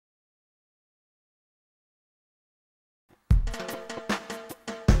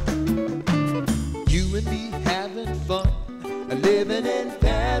and me having fun, living in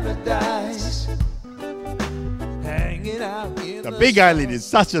paradise, hanging out in The Big Island is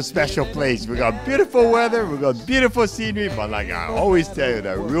such a special place. We got beautiful weather, we got beautiful scenery, but like I always tell you,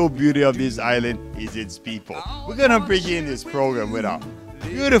 the real beauty of this island is its people. We're gonna begin this program with a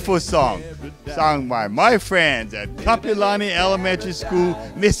beautiful song sung by my friends at Kapiolani Elementary School,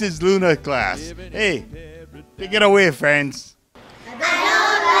 Mrs. Luna's class. Hey, take it away, friends. I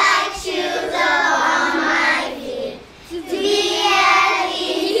don't like shoes on my feet. To be at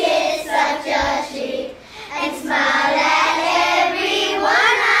ease is such a treat. And smile at everyone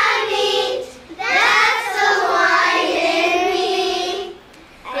I meet. That's the wine in me.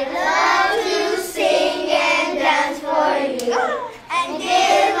 I love to sing and dance for you. And give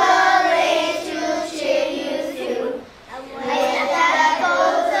a little to cheer you through. With that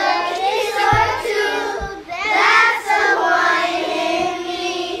goes a kiss or two. That's the wine in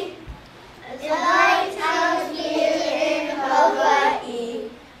me. The lighthouse here in Hawaii.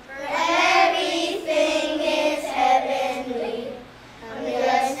 For everything is heavenly. I'm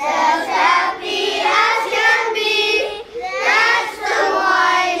just as happy as can be. That's the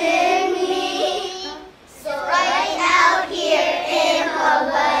wine in me. So right out here in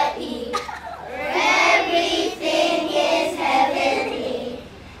Hawaii, where everything is heavenly.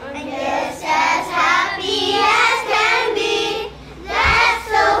 I'm just as happy as can be. That's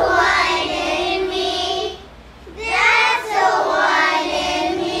the wine in me. That's the wine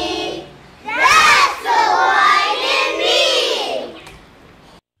in me. That's the wine in me.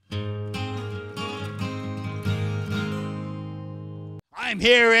 I'm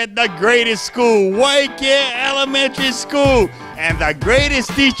here at the greatest school, Waiakea Elementary School, and the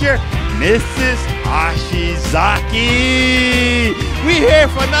greatest teacher, Mrs. Hashizaki. We're here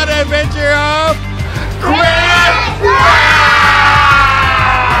for another adventure of Craft.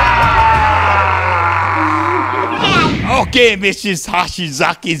 Okay, Mrs.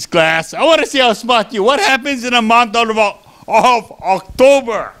 Hashizaki's class, I want to see how smart you. What happens in the month of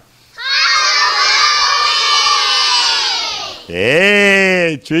October?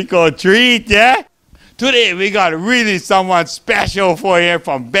 Hey, trick or treat, yeah? Today we got really someone special for you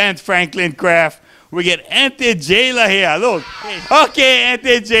from Ben Franklin Craft. We get Auntie Jayla here. Look. Okay,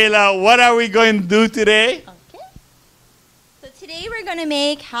 Auntie Jayla, what are we going to do today? Okay. So today we're going to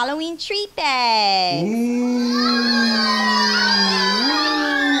make Halloween treat bags.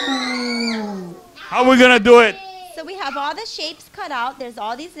 How are we going to do it? So we have all the shapes cut out. There's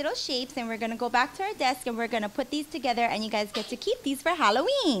all these little shapes, and we're going to go back to our desk and we're going to put these together, and you guys get to keep these for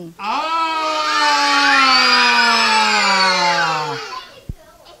Halloween. Ah!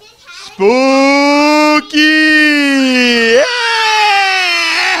 Spooky!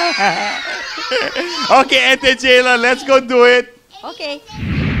 Yeah! Okay, Auntie Jayla, let's go do it. Okay.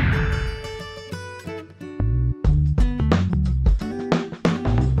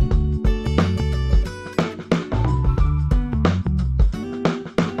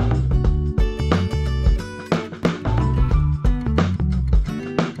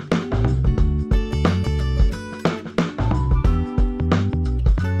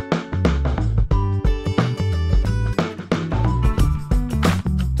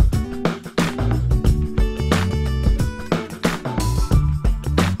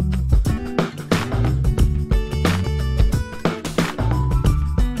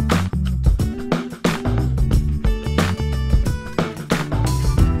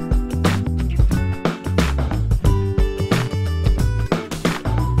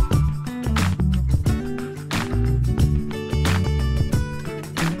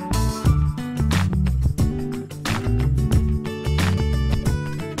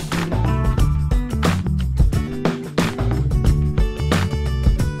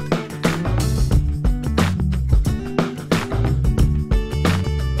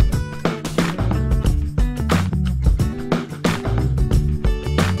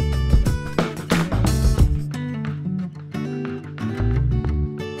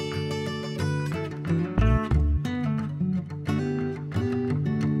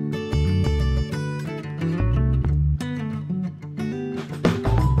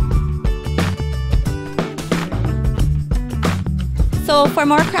 So for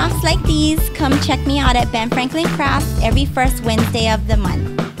more crafts like these, come check me out at Ben Franklin Crafts every first Wednesday of the month.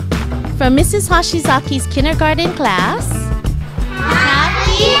 From Mrs. Hashizaki's kindergarten class,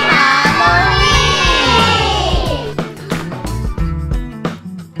 Happy Halloween!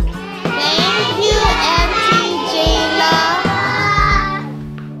 Thank you, Auntie Jayla.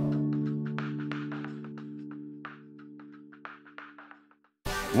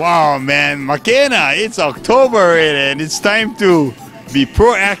 Wow, man, McKenna, it's October already, and it's time to be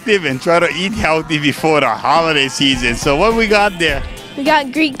proactive and try to eat healthy before the holiday season. So what we got there? We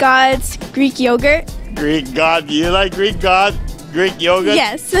got Greek gods, Greek yogurt. Greek god. You like Greek god? Greek yogurt?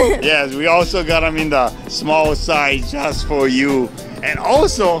 Yes. Yes, we also got them in the small size just for you. And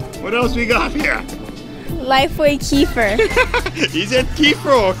also, what else we got here? Lifeway kefir. Is it kefir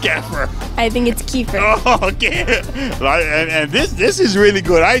or kefir? I think it's kefir. Oh, okay. And this is really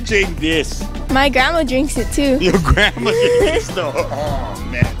good. I drink this. My grandma drinks it too. Your grandma drinks it though. Oh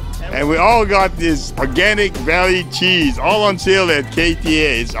man. And we all got this organic valley cheese all on sale at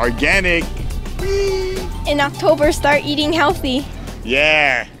KTA. It's organic. In October, start eating healthy.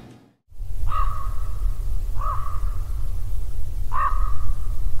 Yeah.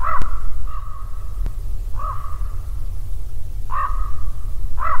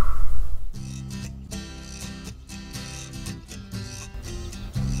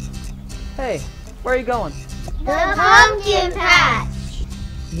 Hey, where are you going? The pumpkin patch.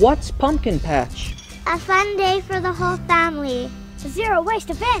 What's Pumpkin Patch? A fun day for the whole family. A zero waste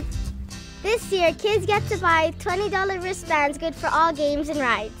event. This year, kids get to buy $20 wristbands good for all games and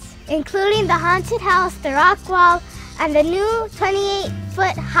rides, including the haunted house, the rock wall, and the new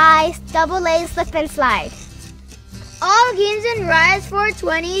 28-foot-high double-A slip and slide. All games and rides for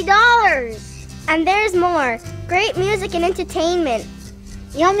 $20. And there's more. Great music and entertainment.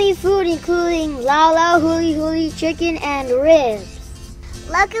 Yummy food including lao lao, huli huli, chicken, and ribs.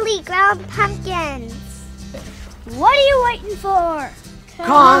 Luckily, ground pumpkins. What are you waiting for?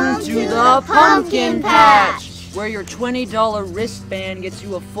 Come to the Pumpkin Patch, where your $20 wristband gets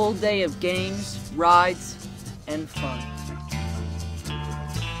you a full day of games, rides, and fun.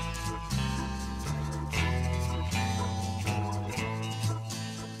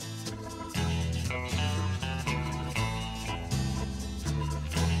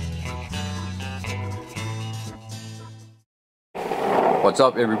 What's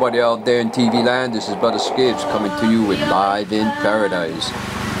up, everybody out there in TV land? This is Brother Skibbs coming to you with Live in Paradise.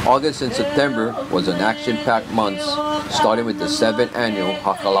 August and September was an action-packed months, starting with the 7th annual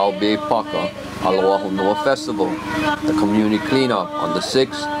Hakalau Bay Paka Aloha Honua Festival, the community cleanup on the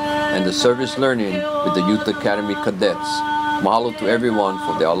 6th, and the service learning with the Youth Academy cadets. Mahalo to everyone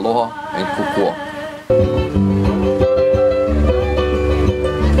for their aloha and kukua.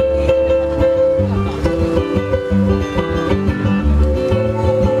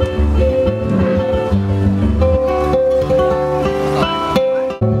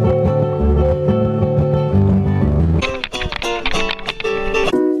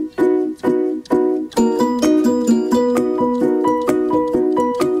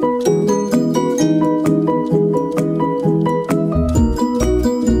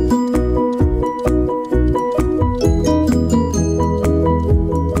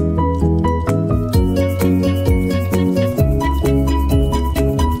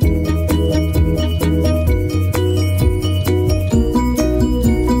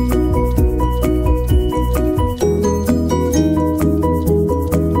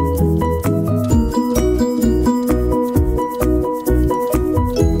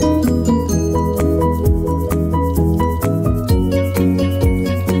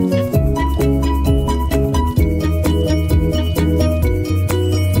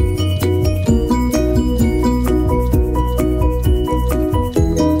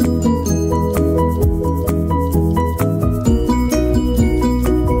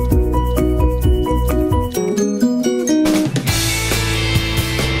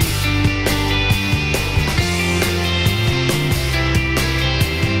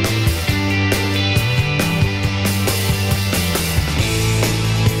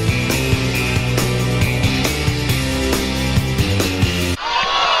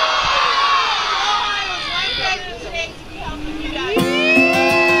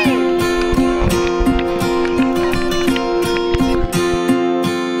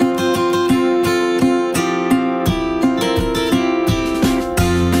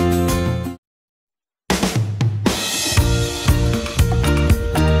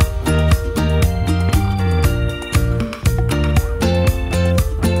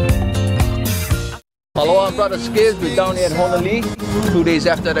 Aloha, Brother Skids. We're down here at Honolulu, 2 days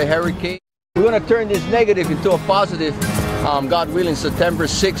after the hurricane. We're going to turn this negative into a positive, God willing, September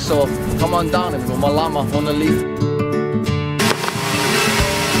 6th. So come on down and go malama, Honolulu.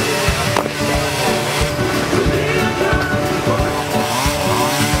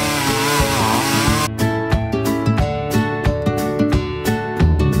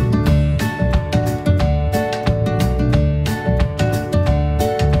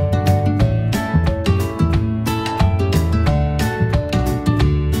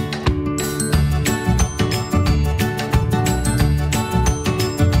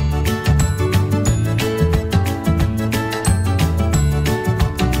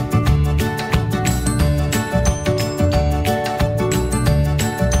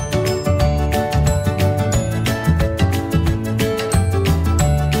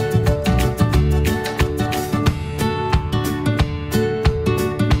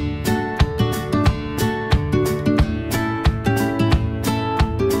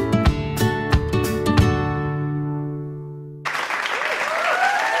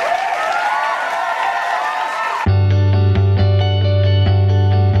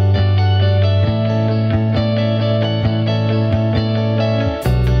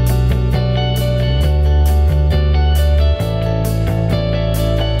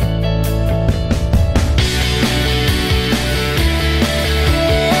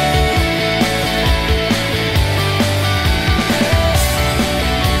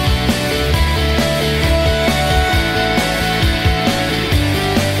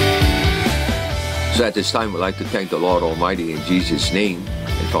 At this time, we'd like to thank the Lord Almighty in Jesus' name.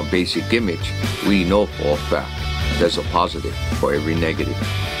 And from Basic Image, we know for a fact there's a positive for every negative.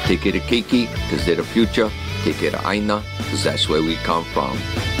 Take it a Kiki, because they're the future. Take it a Aina, because that's where we come from.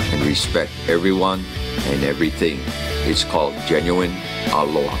 And respect everyone and everything. It's called genuine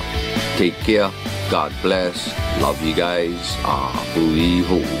aloha. Take care. God bless. Love you guys.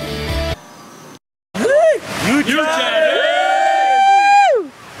 Ahui-ho.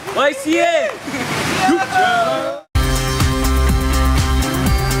 YCA!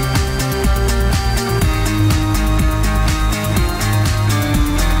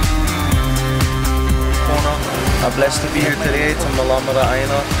 I'm blessed to be here today to Malamara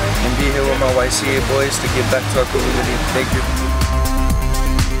Aina and be here with my YCA boys to give back to our community. Thank you.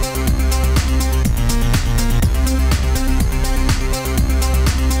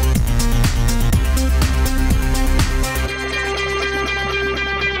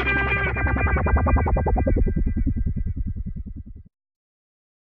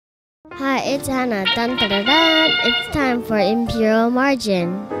 Hi, it's Hannah. Dun, dun, dun, dun. It's time for Imperial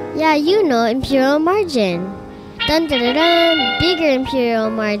Margin. Yeah, you know Imperial Margin. Dun, dun, dun, dun. Bigger Imperial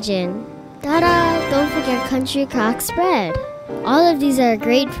Margin. Ta-da! Don't forget Country Crock Spread. All of these are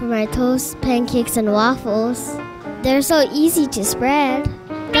great for my toast, pancakes, and waffles. They're so easy to spread.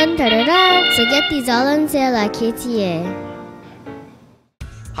 Dun, dun, dun, dun. So get these all on sale at KTA.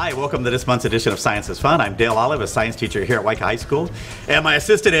 Hi, welcome to this month's edition of Science is Fun. I'm Dale Olive, a science teacher here at Waiakea High School. And my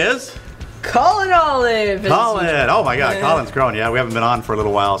assistant is... Colin Olive! Colin! Oh my God, Colin's grown. Yeah, we haven't been on for a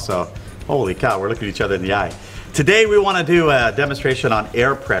little while, so holy cow, we're looking at each other in the eye. Today we want to do a demonstration on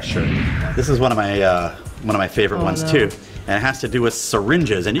air pressure. This is one of my favorite ones too. And it has to do with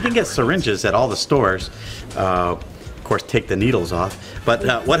syringes. And you can get syringes at all the stores. Of course, take the needles off.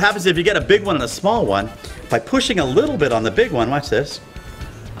 But what happens if you get a big one and a small one? By pushing a little bit on the big one, watch this.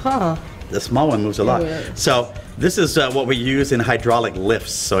 The small one moves a lot. So this is what we use in hydraulic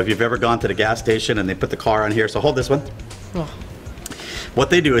lifts. So if you've ever gone to the gas station and they put the car on here, so hold this one. What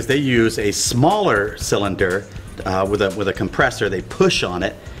they do is they use a smaller cylinder with a compressor. They push on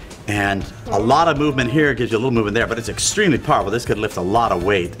it, and a lot of movement here gives you a little movement there, but it's extremely powerful. This could lift a lot of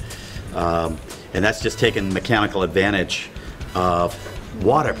weight, and that's just taking mechanical advantage of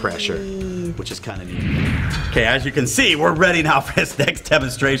water pressure, which is kind of neat. Okay, as you can see, we're ready now for this next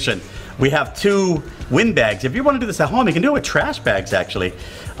demonstration. We have two wind bags. If you want to do this at home, you can do it with trash bags actually.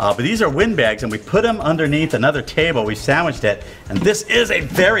 But these are wind bags, and we put them underneath another table. We sandwiched it, and this is a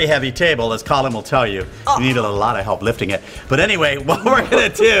very heavy table, as Colin will tell you. You needed a lot of help lifting it. But anyway, what we're gonna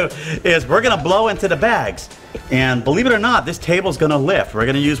do is we're gonna blow into the bags. And believe it or not, this table's gonna lift. We're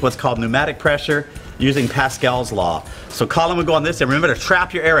gonna use what's called pneumatic pressure using Pascal's law. So Colin will go on this, and remember to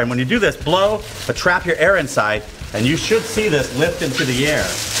trap your air in. When you do this, blow, but trap your air inside, and you should see this lift into the air.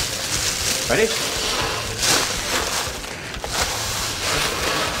 Ready?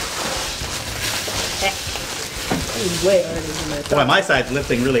 Boy, my side's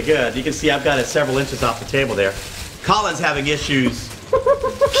lifting really good. You can see I've got it several inches off the table there. Colin's having issues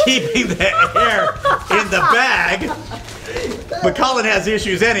keeping the air in the bag. But Colin has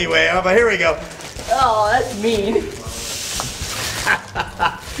issues anyway. But here we go. Oh, that's mean.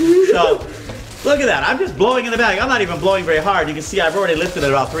 So, look at that. I'm just blowing in the bag. I'm not even blowing very hard. You can see I've already lifted it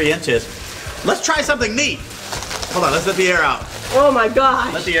about 3 inches. Let's try something neat. Hold on, let's let the air out. Oh my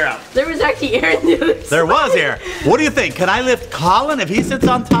gosh. Let the air out. There was actually air in the other side. There was air. What do you think? Can I lift Colin if he sits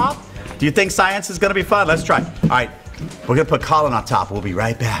on top? Do you think science is going to be fun? Let's try. All right, we're going to put Colin on top. We'll be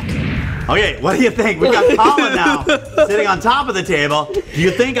right back. Okay, what do you think? We've got Colin now sitting on top of the table. Do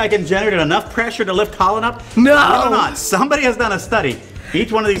you think I can generate enough pressure to lift Colin up? No. Believe it or not, somebody has done a study.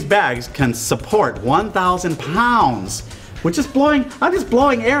 Each one of these bags can support 1,000 pounds. I'm just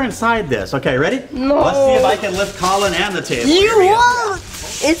blowing air inside this. Okay, ready? No. Let's see if I can lift Colin and the table. You won't!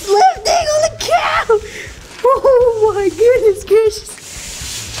 It's lifting on the couch! Oh my goodness gracious.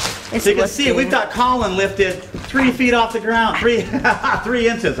 So you can see we've got Colin lifted 3 feet off the ground. 3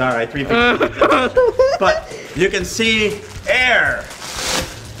 inches. All right, 3 feet. But you can see air.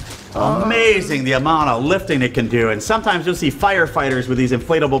 Amazing the amount of lifting it can do. And sometimes you'll see firefighters with these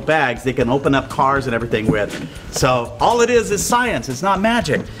inflatable bags they can open up cars and everything with. So all it is science. It's not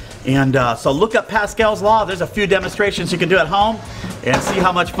magic. And so look up Pascal's law. There's a few demonstrations you can do at home and see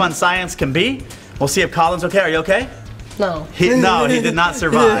how much fun science can be. We'll see if Colin's okay. Are you okay? No. No, he did not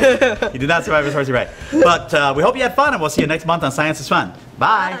survive. He did not survive his horsey ride. But we hope you had fun, and we'll see you next month on Science is Fun.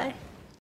 Bye.